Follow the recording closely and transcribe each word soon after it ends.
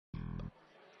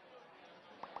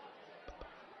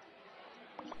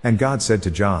And God said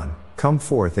to John, "Come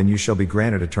forth and you shall be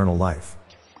granted eternal life."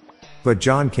 But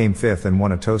John came fifth and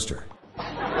won a toaster.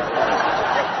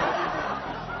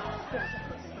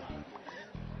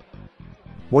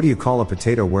 What do you call a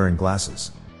potato wearing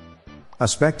glasses? A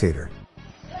spectator.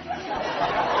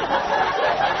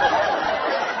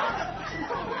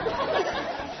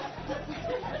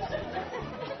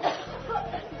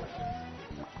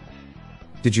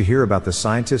 Did you hear about the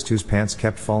scientist whose pants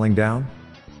kept falling down?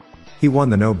 He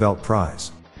won the Nobel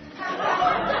Prize.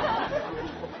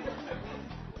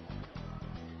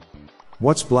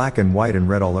 What's black and white and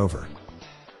red all over?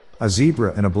 A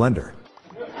zebra and a blender.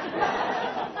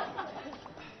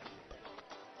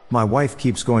 My wife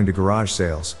keeps going to garage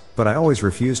sales, but I always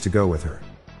refuse to go with her.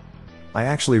 I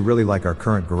actually really like our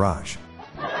current garage.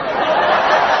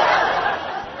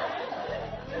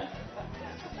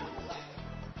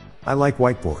 I like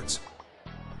whiteboards.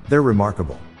 They're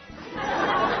remarkable.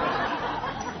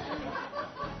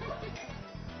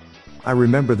 I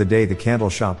remember the day the candle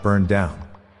shop burned down.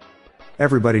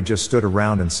 Everybody just stood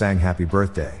around and sang happy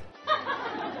birthday.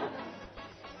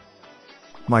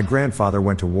 My grandfather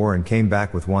went to war and came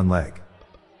back with one leg.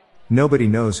 Nobody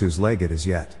knows whose leg it is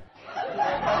yet.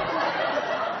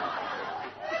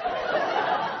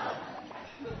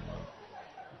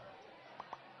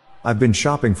 I've been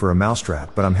shopping for a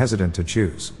mousetrap, but I'm hesitant to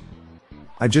choose.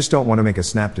 I just don't want to make a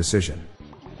snap decision.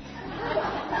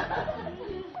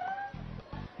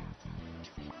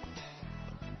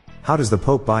 How does the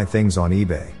Pope buy things on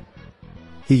eBay?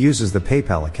 He uses the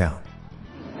PayPal account.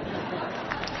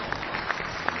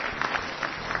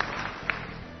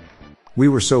 We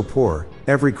were so poor,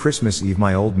 every Christmas Eve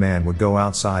my old man would go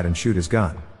outside and shoot his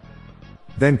gun.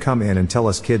 Then come in and tell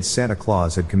us kids Santa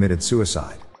Claus had committed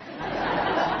suicide.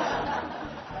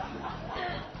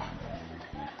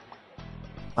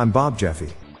 I'm Bob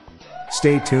Jeffy.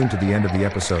 Stay tuned to the end of the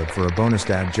episode for a bonus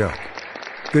dad joke.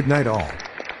 Good night all.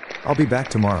 I'll be back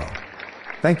tomorrow.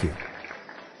 Thank you.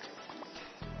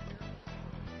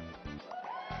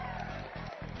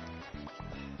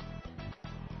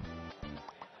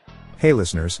 Hey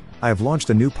listeners, I have launched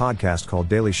a new podcast called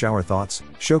Daily Shower Thoughts,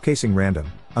 showcasing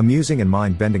random, amusing and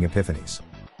mind-bending epiphanies.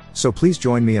 So please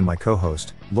join me and my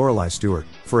co-host, Lorelei Stewart,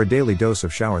 for a daily dose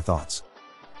of shower thoughts.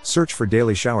 Search for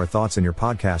Daily Shower Thoughts in your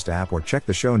podcast app or check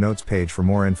the show notes page for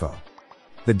more info.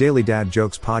 The Daily Dad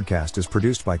Jokes podcast is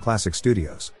produced by Classic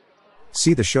Studios.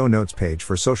 See the show notes page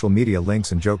for social media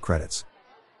links and joke credits.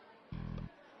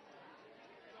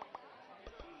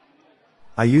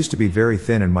 I used to be very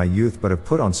thin in my youth but have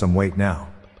put on some weight now.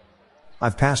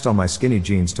 I've passed on my skinny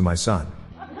jeans to my son.